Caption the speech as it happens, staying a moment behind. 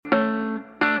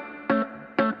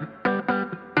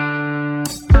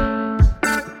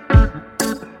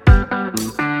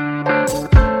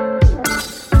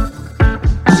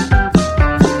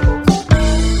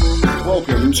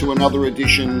to another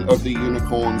edition of the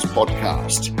Unicorns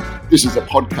podcast. This is a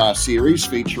podcast series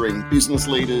featuring business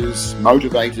leaders,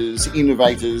 motivators,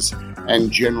 innovators,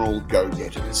 and general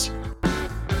go-getters.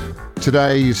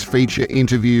 Today's feature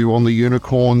interview on the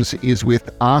Unicorns is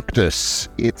with archTIS.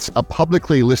 It's a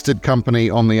publicly listed company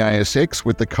on the ASX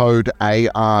with the code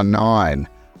AR9.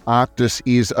 archTIS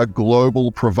is a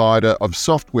global provider of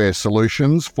software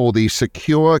solutions for the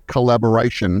secure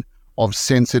collaboration of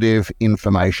sensitive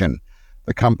information.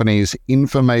 The company's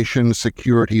information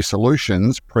security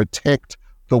solutions protect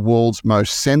the world's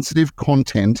most sensitive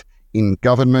content in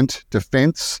government,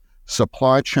 defence,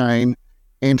 supply chain,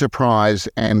 enterprise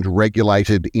and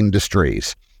regulated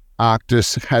industries.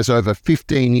 archTIS has over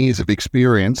 15 years of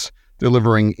experience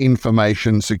delivering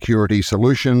information security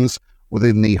solutions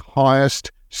within the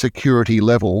highest security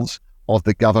levels of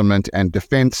the government and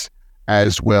defence,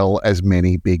 as well as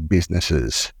many big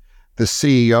businesses. The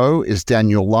CEO is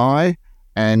Daniel Lai,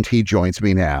 and he joins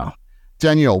me now.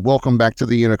 Daniel, welcome back to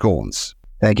the Unicorns.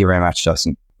 Thank you very much,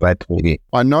 Justin. Glad to be here.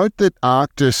 I note that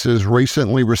archTIS has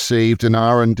recently received an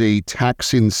R&D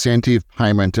tax incentive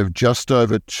payment of just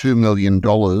over $2 million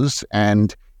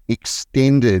and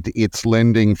extended its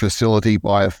lending facility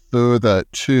by a further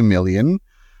 $2 million.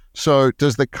 So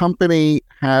does the company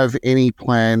have any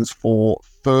plans for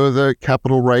further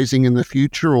capital raising in the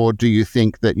future, or do you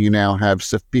think that you now have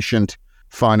sufficient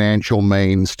financial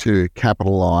means to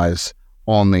capitalize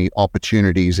on the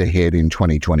opportunities ahead in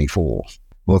 2024?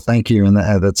 Well, thank you, and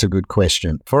that's a good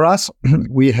question. For us,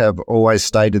 we have always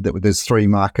stated that there's three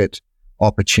market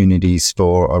opportunities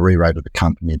for a re-rate of the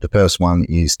company. The first one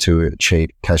is to achieve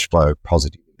cash flow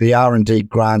positive. The R&D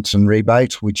grant and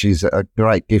rebate, which is a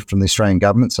great gift from the Australian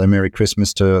government, so Merry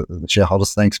Christmas to the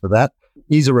shareholders, thanks for that,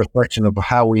 is a reflection of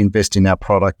how we invest in our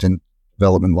product and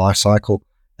development lifecycle.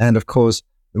 And of course,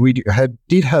 we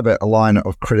did have a line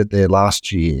of credit there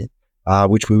last year,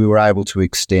 which we were able to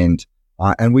extend.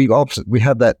 And we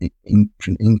have that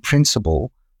in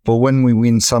principle for when we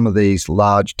win some of these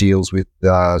large deals with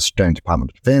the Australian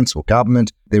Department of Defence or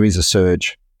government, there is a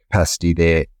surge capacity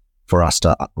there for us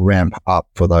to ramp up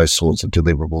for those sorts of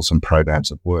deliverables and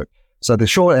programs of work. So the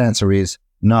short answer is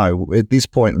no. At this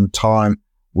point in time,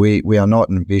 we are not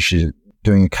envisioning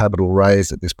doing a capital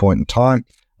raise at this point in time,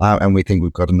 and we think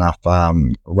we've got enough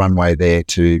runway there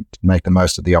to make the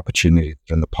most of the opportunity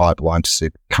in the pipeline to see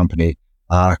the company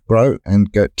grow and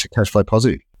get to cash flow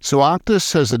positive. So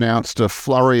archTIS has announced a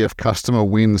flurry of customer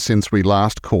wins since we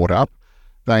last caught up.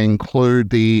 They include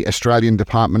the Australian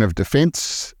Department of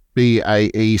Defence,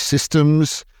 BAE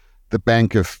Systems, the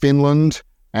Bank of Finland,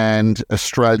 and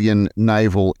Australian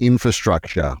Naval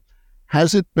Infrastructure.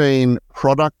 Has it been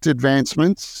product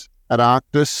advancements at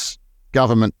archTIS,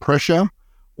 government pressure,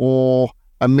 or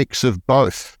a mix of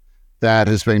both that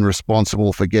has been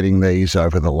responsible for getting these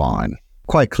over the line?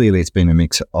 Quite clearly, it's been a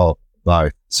mix of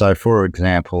both. So, for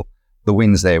example, the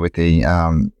wins there with the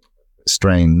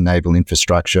Australian Naval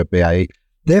Infrastructure, BAE,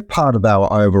 they're part of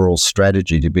our overall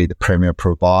strategy to be the premier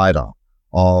provider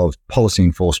of policy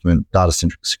enforcement,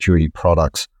 data-centric security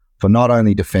products for not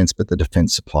only defence, but the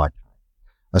defence supply chain.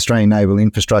 Australian Naval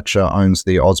Infrastructure owns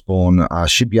the Osborne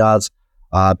shipyards.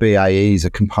 BAE is a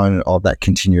component of that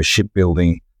continuous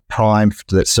shipbuilding prime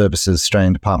that services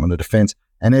Australian Department of Defence.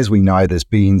 And as we know, there's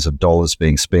billions of dollars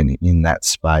being spent in that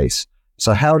space.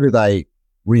 So how do they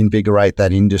reinvigorate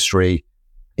that industry,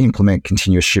 implement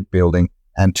continuous shipbuilding?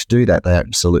 And to do that, they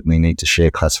absolutely need to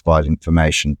share classified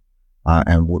information.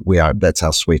 And that's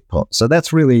our sweet spot. So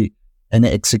that's really an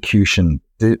execution,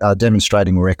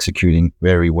 demonstrating we're executing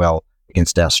very well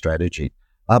against our strategy.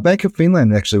 Bank of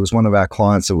Finland actually was one of our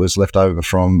clients that was left over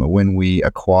from when we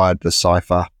acquired the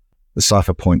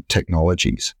Cipher Point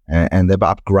technologies, and they've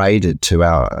upgraded to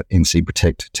our NC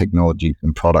Protect technology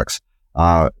and products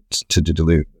to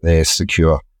deliver their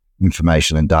secure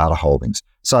information and data holdings.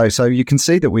 So you can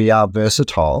see that we are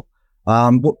versatile.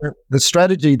 The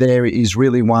strategy there is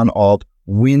really one of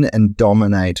win and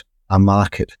dominate a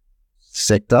market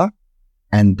sector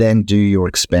and then do your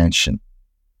expansion.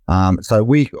 So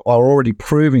we are already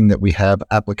proving that we have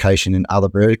application in other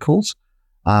verticals,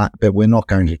 but we're not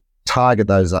going to target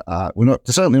those. We're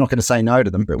certainly not going to say no to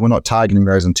them, but we're not targeting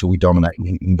those until we dominate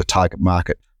in the target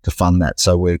market to fund that.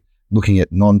 So we're looking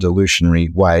at non-dilutionary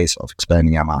ways of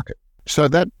expanding our market. So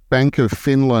that Bank of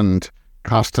Finland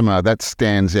customer, that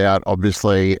stands out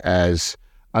obviously as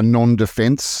a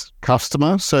non-defence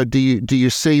customer. So do you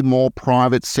see more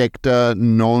private sector,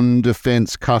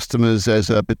 non-defence customers as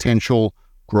a potential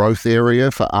growth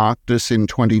area for archTIS in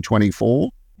 2024?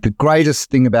 The greatest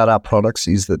thing about our products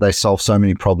is that they solve so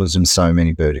many problems in so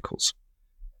many verticals.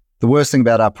 the worst thing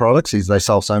about our products is they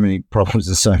solve so many problems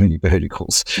in so many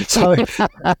verticals. So,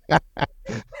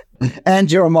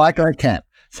 and you're a micro cap.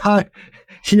 So,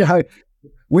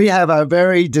 we have a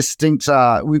very distinct,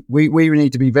 we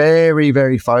need to be very,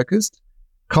 very focused,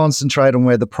 concentrate on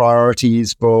where the priority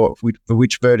is for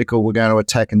which vertical we're going to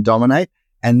attack and dominate,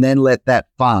 and then let that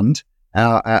fund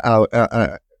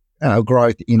our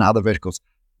growth in other verticals.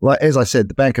 Like, as I said,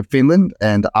 the Bank of Finland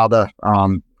and other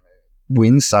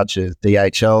wins such as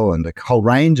DHL and a whole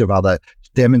range of other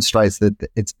demonstrates that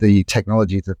it's the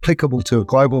technology is applicable to a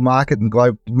global market and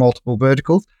multiple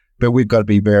verticals, but we've got to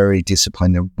be very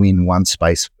disciplined and win one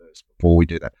space first before we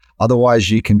do that.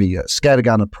 Otherwise, you can be a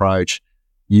scattergun approach.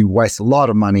 You waste a lot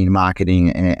of money in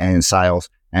marketing and sales,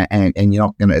 and you're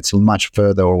not going to, it's much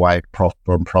further away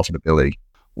from profitability.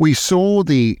 We saw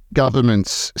the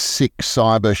government's Six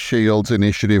Cyber Shields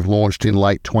initiative launched in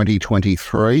late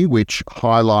 2023, which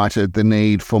highlighted the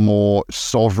need for more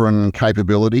sovereign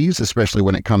capabilities, especially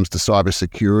when it comes to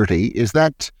cybersecurity. Is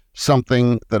that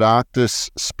something that archTIS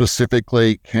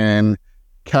specifically can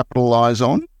capitalise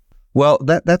on? Well,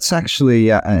 that's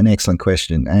actually an excellent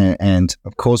question, and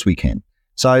of course we can.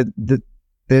 So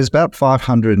there's about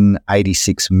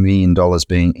 $586 million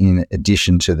being in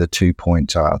addition to the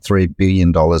 $2.3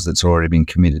 billion that's already been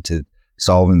committed to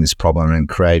solving this problem and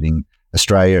creating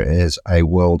Australia as a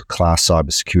world-class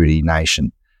cybersecurity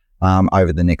nation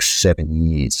over the next 7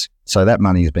 years. So that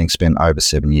money is being spent over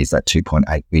 7 years, that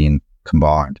 $2.8 billion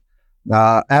combined.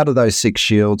 Out of those 6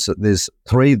 shields, there's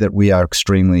 3 that we are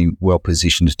extremely well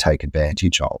positioned to take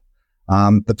advantage of.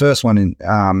 The first one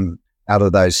out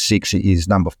of those 6 is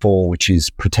number 4, which is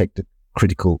protected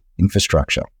critical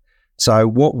infrastructure. So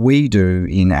what we do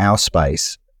in our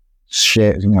space,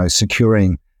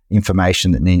 securing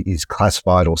information that is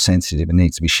classified or sensitive and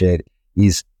needs to be shared,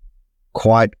 is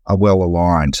quite well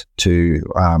aligned to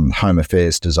Home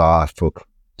Affairs' desire for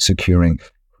securing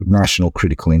national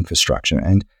critical infrastructure.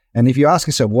 And if you ask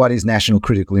yourself, what is national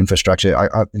critical infrastructure,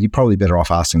 you're probably better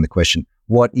off asking the question,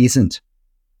 what isn't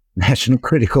national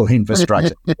critical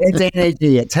infrastructure? It's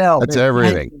energy, it's health, it's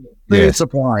everything. Food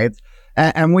supply.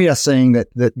 And we are seeing that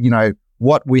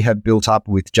what we have built up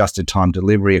with just-in-time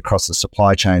delivery across the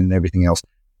supply chain and everything else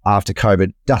after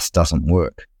COVID just doesn't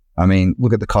work. I mean,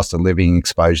 look at the cost of living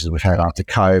exposures we've had after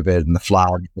COVID and the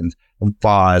floods and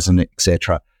fires and et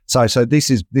cetera. So this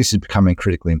is becoming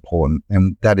critically important,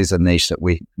 and that is a niche that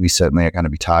we certainly are going to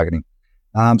be targeting.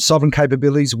 Sovereign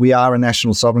capabilities, we are a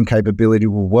national sovereign capability.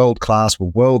 We're world-class, we're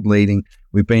world-leading.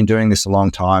 We've been doing this a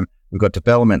long time. We've got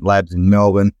development labs in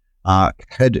Melbourne,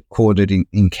 headquartered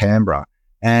in Canberra.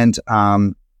 And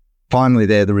finally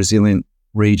there, the resilient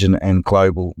region and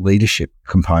global leadership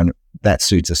component, that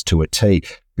suits us to a T,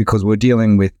 because we're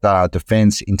dealing with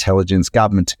defence, intelligence,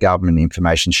 government-to-government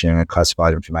information sharing and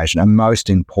classified information, and most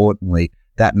importantly,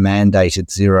 that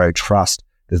mandated zero trust.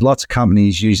 There's lots of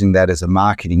companies using that as a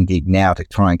marketing gig now to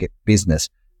try and get business,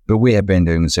 but we have been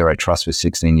doing zero trust for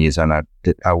 16 years and are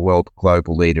a world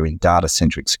global leader in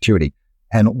data-centric security.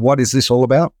 And what is this all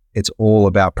about? It's all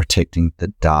about protecting the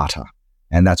data,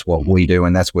 and that's what we do,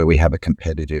 and that's where we have a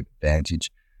competitive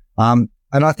advantage.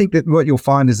 And I think that what you'll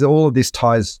find is that all of this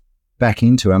ties back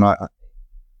into, and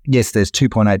yes, there's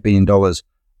 $2.8 billion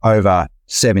over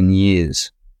 7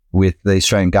 years with the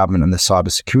Australian government and the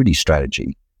cybersecurity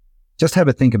strategy. Just have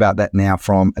a think about that now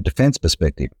from a defence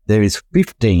perspective. There is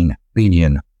 $15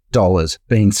 billion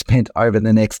being spent over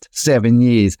the next 7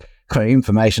 years for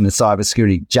information and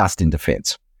cybersecurity just in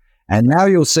defence. And now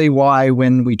you'll see why,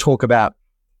 when we talk about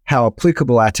how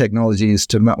applicable our technology is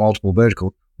to multiple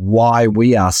verticals, why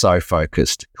we are so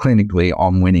focused clinically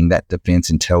on winning that defence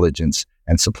intelligence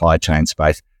and supply chain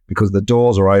space, because the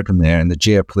doors are open there and the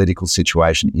geopolitical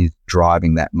situation is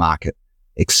driving that market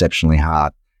exceptionally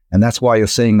hard. And that's why you're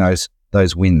seeing those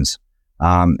wins.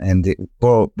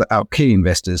 For our key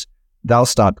investors, they'll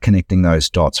start connecting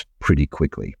those dots pretty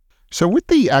quickly. So with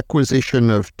the acquisition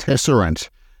of Tesserent,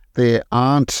 there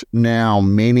aren't now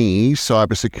many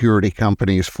cybersecurity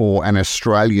companies for an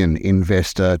Australian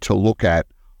investor to look at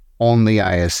on the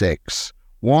ASX.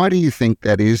 Why do you think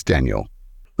that is, Daniel?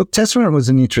 Look, Tesserent was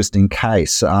an interesting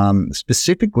case.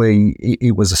 Specifically,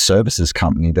 it was a services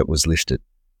company that was listed.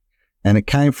 And it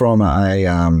came from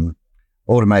a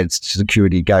automated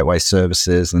security gateway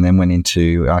services, and then went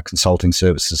into consulting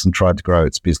services and tried to grow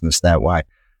its business that way.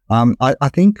 I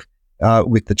think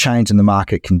with the change in the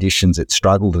market conditions, it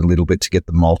struggled a little bit to get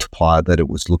the multiplier that it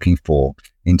was looking for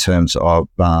in terms of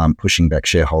pushing back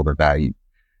shareholder value.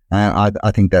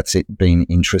 I think that's been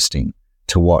interesting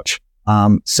to watch.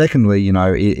 Secondly,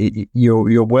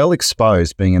 you're well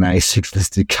exposed being an ASX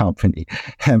listed company,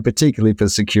 and particularly for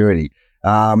security.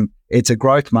 it's a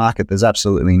growth market. There's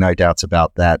absolutely no doubts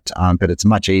about that. But it's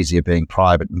much easier being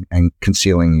private and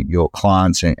concealing your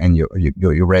clients and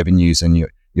your revenues and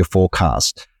your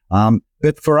forecast.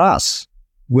 But for us,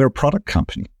 we're a product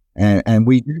company and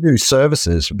we do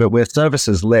services, but we're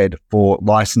services led for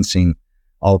licensing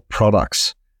of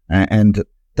products. And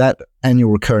that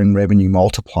annual recurring revenue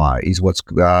multiplier is what's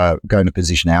going to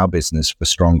position our business for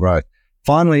strong growth.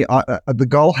 Finally, the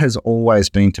goal has always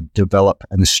been to develop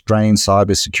an Australian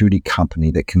cybersecurity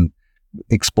company that can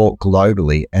export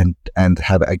globally and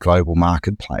have a global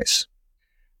marketplace.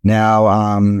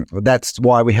 Now, that's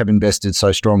why we have invested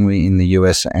so strongly in the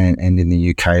US and in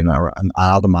the UK and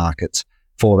other markets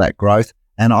for that growth.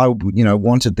 And I,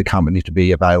 wanted the company to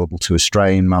be available to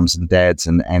Australian mums and dads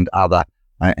and other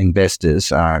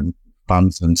investors,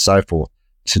 funds and so forth,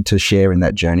 to share in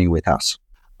that journey with us.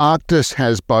 ARCTIS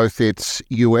has both its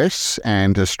US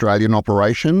and Australian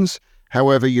operations.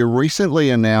 However, you recently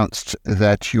announced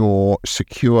that your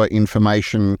secure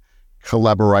information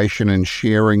collaboration and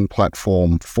sharing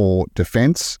platform for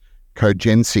defence,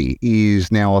 Cogency,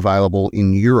 is now available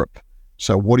in Europe.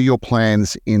 So what are your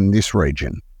plans in this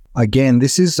region? Again,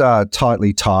 this is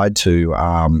tightly tied to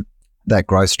that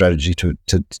growth strategy to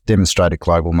demonstrate a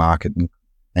global market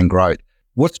and growth.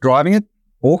 What's driving it?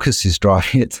 AUKUS is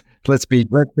driving it. Let's be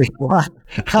it's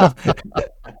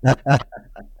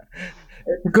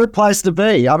a good place to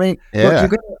be. I mean, yeah.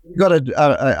 Look, you've got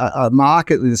a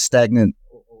market that is stagnant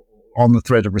on the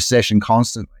threat of recession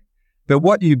constantly. But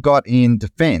what you've got in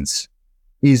defence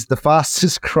is the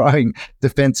fastest growing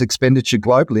defence expenditure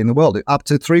globally in the world, up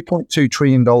to $3.2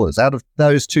 trillion. Out of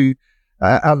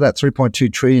that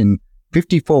 $3.2 trillion,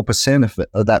 54%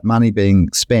 of that money being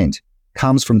spent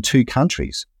comes from two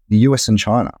countries, the US and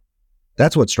China.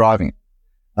 That's what's driving it.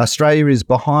 Australia is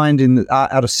behind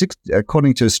out of six,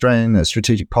 according to Australian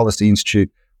Strategic Policy Institute,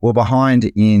 we're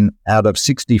behind out of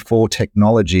 64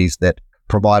 technologies that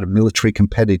provide a military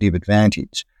competitive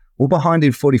advantage. We're behind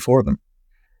in 44 of them.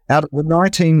 Out of the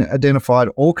 19 identified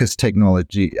AUKUS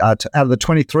technology, out of the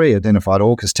 23 identified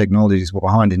AUKUS technologies, we're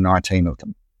behind in 19 of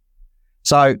them.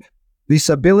 So this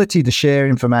ability to share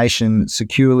information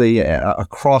securely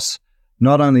across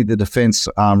not only the defence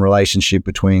relationship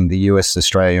between the US,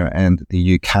 Australia and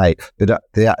the UK, but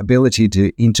the ability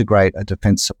to integrate a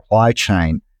defence supply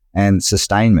chain and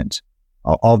sustainment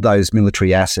of those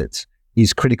military assets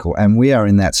is critical. And we are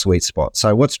in that sweet spot.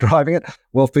 So what's driving it?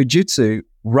 Well, Fujitsu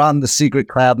run the secret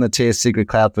cloud and the TS secret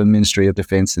cloud for the Ministry of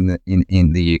Defence in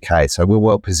the UK. So we're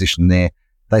well positioned there.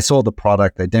 They saw the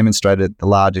product. They demonstrated at the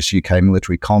largest UK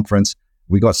military conference.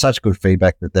 We got such good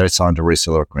feedback that they signed a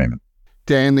reseller agreement.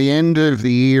 Dan, the end of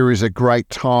the year is a great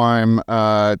time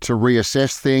to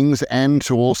reassess things and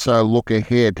to also look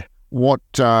ahead. What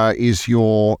is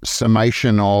your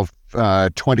summation of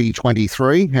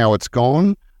 2023, how it's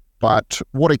gone, but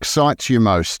what excites you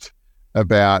most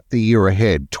about the year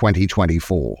ahead,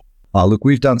 2024? Look,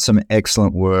 we've done some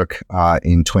excellent work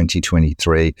in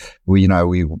 2023. We at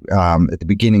the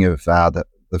beginning of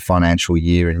the financial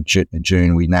year in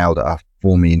June, we nailed a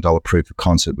 $4 million proof of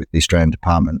concept with the Australian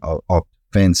Department of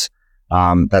Defence.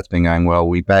 That's been going well.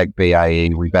 We bagged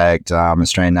BAE, we bagged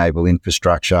Australian Naval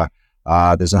Infrastructure.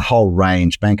 There's a whole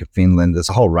range, Bank of Finland, there's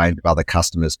a whole range of other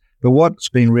customers. But what's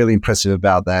been really impressive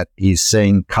about that is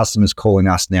seeing customers calling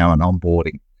us now and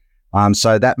onboarding.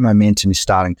 So that momentum is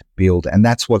starting to build, and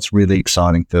that's what's really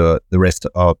exciting for the rest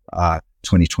of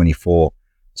 2024.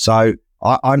 So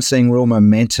I'm seeing real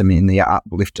momentum in the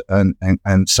uplift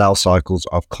and sales cycles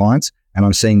of clients, and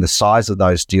I'm seeing the size of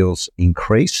those deals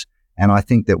increase. And I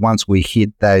think that once we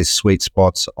hit those sweet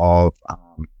spots of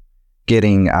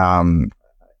getting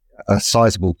a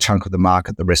sizable chunk of the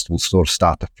market, the rest will sort of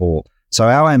start to fall. So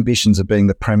our ambitions of being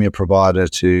the premier provider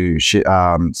to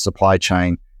supply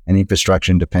chain and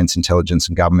infrastructure and defence, intelligence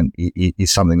and government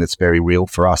is something that's very real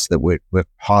for us, that we're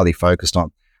highly focused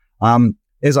on.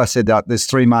 As I said, there's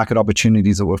three market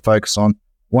opportunities that we're focused on.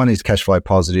 One is cash flow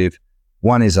positive.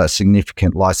 One is a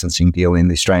significant licensing deal in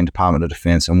the Australian Department of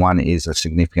Defence, and one is a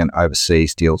significant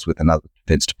overseas deals with another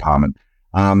defence department.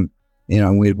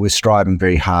 We're striving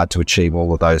very hard to achieve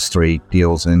all of those three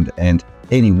deals, and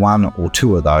any one or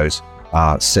two of those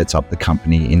sets up the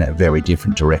company in a very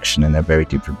different direction and a very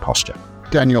different posture.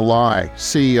 Daniel Lai,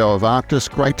 CEO of ARCTIS,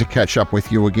 great to catch up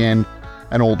with you again,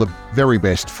 and all the very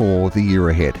best for the year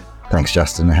ahead. Thanks,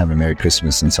 Justin, and have a Merry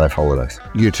Christmas and safe holidays.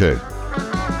 You too.